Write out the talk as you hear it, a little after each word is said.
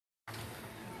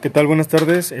¿Qué tal? Buenas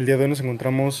tardes. El día de hoy nos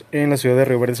encontramos en la ciudad de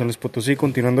Río Verde, San Luis Potosí,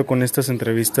 continuando con estas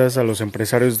entrevistas a los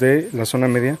empresarios de la zona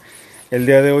media. El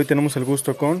día de hoy tenemos el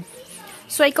gusto con...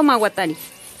 Soy como Aguatari.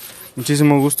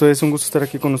 Muchísimo gusto, es un gusto estar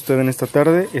aquí con usted en esta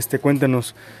tarde.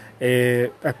 Cuéntenos,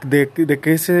 de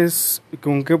qué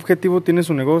con qué objetivo tiene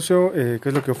su negocio, qué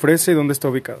es lo que ofrece y dónde está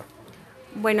ubicado.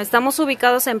 Bueno, estamos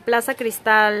ubicados en Plaza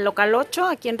Cristal Local 8,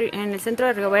 aquí en el centro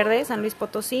de Río Verde, San Luis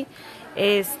Potosí.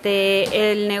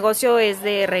 El negocio es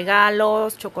de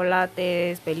regalos,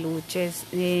 chocolates, peluches,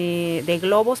 de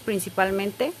globos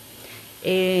principalmente.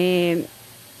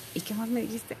 ¿Y qué más me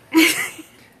dijiste?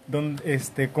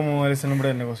 ¿Cómo es el nombre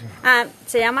del negocio?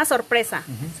 Se llama Sorpresa.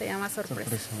 Se llama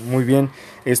Sorpresa. Muy bien.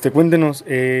 Cuéntenos,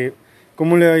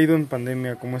 ¿cómo le ha ido en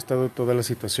pandemia? ¿Cómo ha estado toda la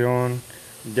situación?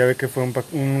 Ya ve que fue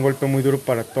un golpe muy duro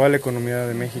para toda la economía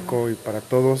de México y para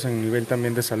todos en nivel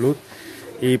también de salud.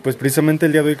 Y pues precisamente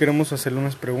el día de hoy queremos hacerle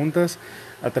unas preguntas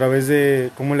a través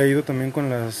de cómo le ha ido también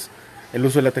con el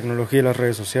uso de la tecnología y las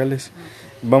redes sociales.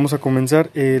 Vamos a comenzar.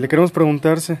 Le queremos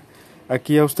preguntarse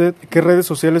aquí a usted, ¿qué redes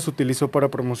sociales utilizó para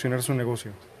promocionar su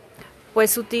negocio?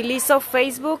 Pues utilizo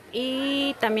Facebook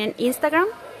y también Instagram,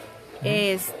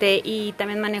 y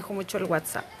también manejo mucho el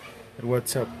WhatsApp. El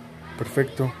WhatsApp,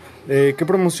 perfecto. ¿Qué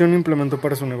promoción implementó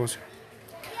para su negocio?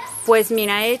 Pues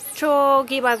mira, he hecho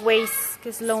giveaways, que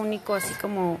es lo único así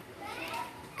como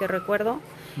que recuerdo.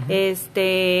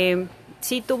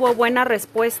 Sí tuvo buena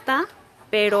respuesta,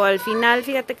 pero al final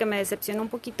fíjate que me decepcionó un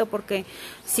poquito porque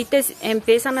sí te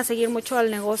empiezan a seguir mucho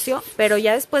al negocio, pero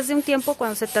ya después de un tiempo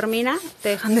cuando se termina te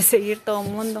dejan de seguir todo el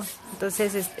mundo.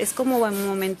 Entonces es como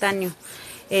momentáneo.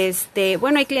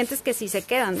 Bueno, hay clientes que sí se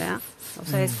quedan, ¿verdad? O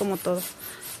sea, es como todo.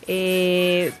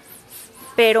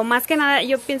 Pero más que nada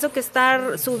yo pienso que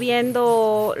estar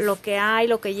subiendo lo que hay,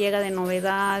 lo que llega de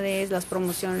novedades, las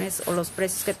promociones o los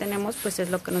precios que tenemos, pues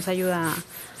es lo que nos ayuda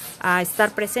a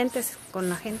estar presentes con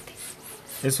la gente.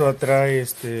 Eso atrae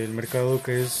el mercado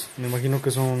que me imagino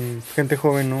que son gente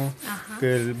joven, ¿no? Ajá.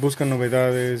 Que buscan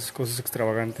novedades, cosas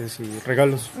extravagantes y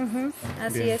regalos.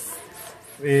 Así Bien.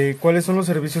 es. ¿Cuáles son los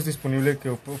servicios disponibles que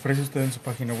ofrece usted en su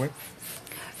página web?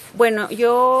 Bueno,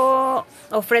 yo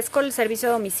ofrezco el servicio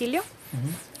a domicilio.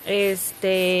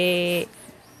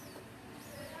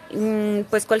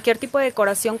 Pues cualquier tipo de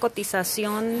decoración,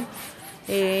 cotización.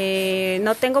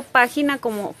 No tengo página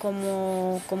como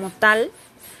tal,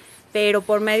 pero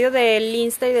por medio del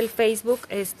Insta y del Facebook,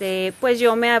 pues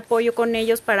yo me apoyo con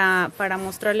ellos para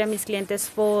mostrarle a mis clientes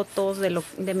fotos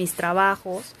de mis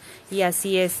trabajos y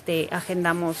así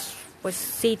agendamos pues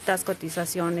citas,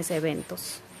 cotizaciones,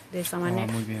 eventos. De esa manera.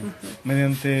 Muy bien.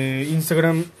 ¿Mediante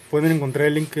Instagram pueden encontrar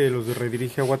el link que los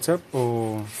redirige a WhatsApp?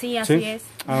 Sí, así es.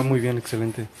 Muy bien,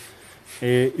 excelente.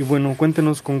 Y bueno,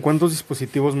 cuéntenos, ¿con cuántos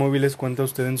dispositivos móviles cuenta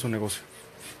usted en su negocio?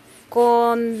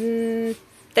 Con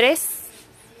 3.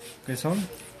 ¿Qué son?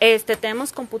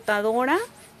 Tenemos computadora,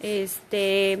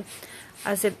 el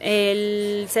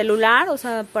celular, o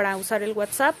sea, para usar el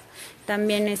WhatsApp.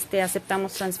 También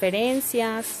aceptamos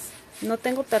transferencias. No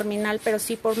tengo terminal, pero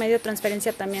sí por medio de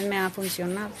transferencia también me ha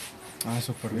funcionado.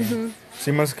 Súper bien.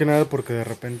 Sí, más que nada porque de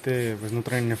repente pues no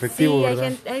traen efectivo, sí,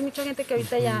 ¿verdad? Hay mucha gente que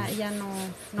ahorita ya no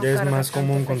ya carga es más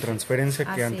común con efectivo. transferencia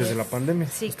que Así antes de la pandemia.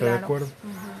 Sí, ¿Está claro. de acuerdo?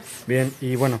 Bien,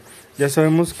 y bueno, ya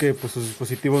sabemos que pues sus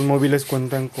dispositivos móviles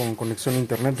cuentan con conexión a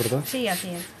internet, ¿verdad? Sí, así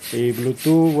es. Y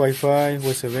Bluetooth, Wi-Fi,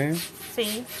 USB.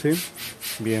 Sí. ¿Sí?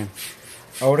 Bien.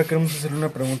 Ahora queremos hacerle una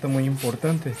pregunta muy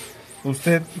importante.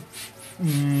 ¿Usted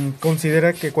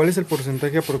considera que cuál es el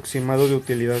porcentaje aproximado de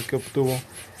utilidad que obtuvo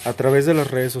a través de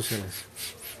las redes sociales?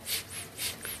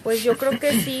 Pues yo creo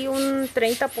que sí, un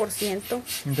 30%.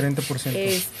 Un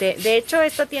 30%. De hecho,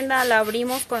 esta tienda la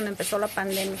abrimos cuando empezó la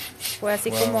pandemia. Fue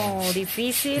así como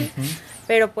difícil,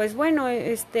 pero pues bueno,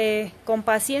 con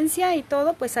paciencia y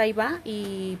todo, pues ahí va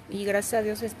y gracias a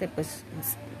Dios, pues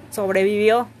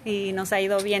sobrevivió y nos ha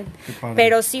ido bien.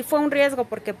 Pero sí fue un riesgo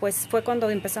porque pues fue cuando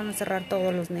empezaron a cerrar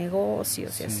todos los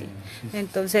negocios y así.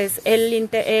 Entonces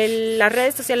las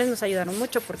redes sociales nos ayudaron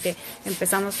mucho porque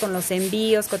empezamos con los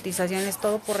envíos, cotizaciones,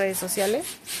 todo por redes sociales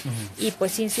y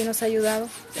pues sí nos ha ayudado.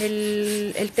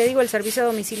 Te digo, el servicio a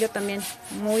domicilio también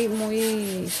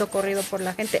muy socorrido por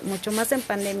la gente, mucho más en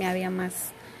pandemia había más.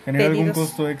 ¿Genera pedidos. algún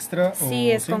costo extra? Sí,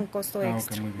 es con costo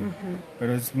extra. Okay, muy bien.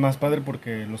 Pero es más padre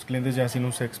porque los clientes ya así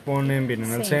no se exponen,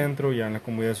 vienen al centro, ya en la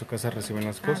comodidad de su casa reciben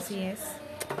las cosas. Así es.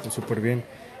 Pues súper bien.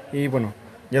 Y bueno,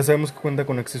 ya sabemos que cuenta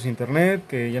con acceso a internet,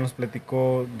 que ya nos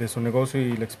platicó de su negocio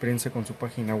y la experiencia con su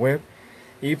página web.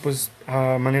 Y pues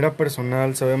a manera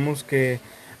personal sabemos que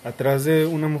atrás de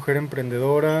una mujer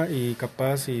emprendedora y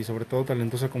capaz y sobre todo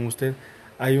talentosa como usted,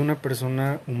 hay una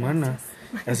persona humana.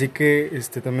 Gracias. Así que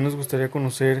también nos gustaría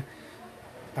conocer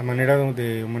a manera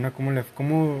de humana,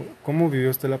 ¿cómo vivió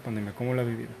usted la pandemia? ¿Cómo la ha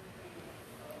vivido?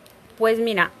 Pues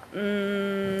mira,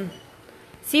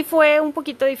 sí fue un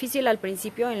poquito difícil al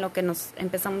principio en lo que nos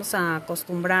empezamos a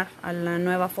acostumbrar a la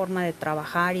nueva forma de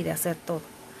trabajar y de hacer todo.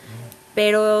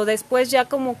 Pero después ya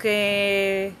como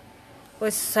que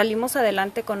pues salimos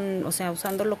adelante con, o sea,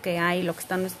 usando lo que hay, lo que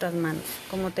está en nuestras manos.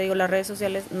 Como te digo, las redes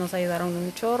sociales nos ayudaron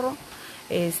un chorro.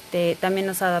 También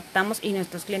nos adaptamos y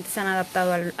nuestros clientes se han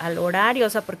adaptado al horario, o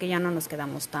sea, porque ya no nos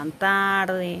quedamos tan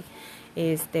tarde.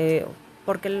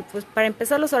 Porque pues para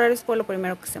empezar los horarios fue lo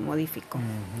primero que se modificó.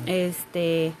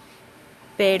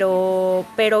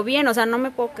 Pero bien, o sea, no me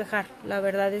puedo quejar. La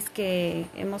verdad es que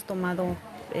hemos tomado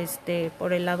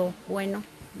por el lado bueno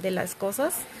de las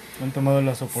cosas. Han tomado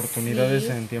las oportunidades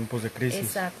Sí, en tiempos de crisis.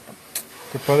 exacto.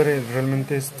 Qué padre,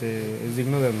 realmente es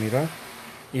digno de admirar.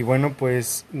 Y bueno,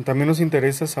 pues también nos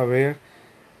interesa saber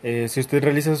si usted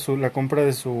realiza la compra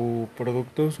de su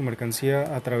producto, su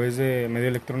mercancía a través de medio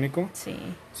electrónico. Sí.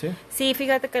 ¿Sí? Sí,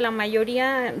 fíjate que la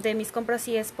mayoría de mis compras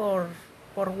sí es por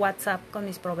WhatsApp con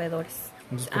mis proveedores.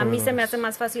 A mí se me hace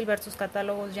más fácil ver sus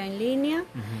catálogos ya en línea,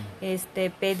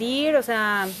 pedir, o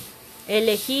sea,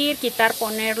 elegir, quitar,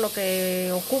 poner lo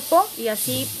que ocupo y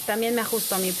así también me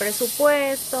ajusto a mi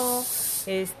presupuesto,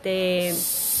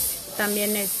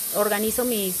 también organizo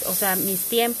mis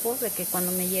tiempos de que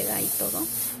cuando me llega y todo.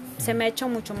 Se me ha hecho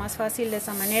mucho más fácil de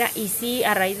esa manera y sí,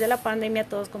 a raíz de la pandemia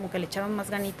todos como que le echaron más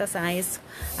ganitas a eso,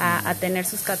 a tener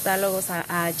sus catálogos,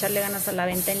 a echarle ganas a la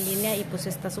venta en línea y pues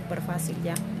está súper fácil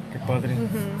ya. Qué padre.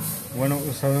 Bueno,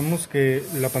 sabemos que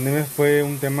la pandemia fue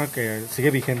un tema que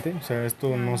sigue vigente, o sea,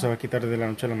 esto no se va a quitar de la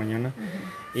noche a la mañana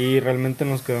y realmente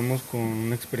nos quedamos con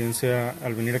una experiencia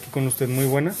al venir aquí con usted muy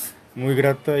buena, muy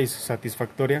grata y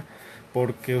satisfactoria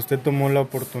porque usted tomó la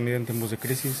oportunidad en tiempos de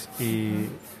crisis y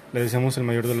le deseamos el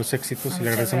mayor de los éxitos y le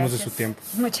agradecemos de su tiempo.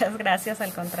 Muchas gracias,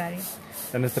 al contrario.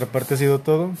 De nuestra parte ha sido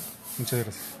todo. Muchas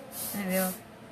gracias. Adiós.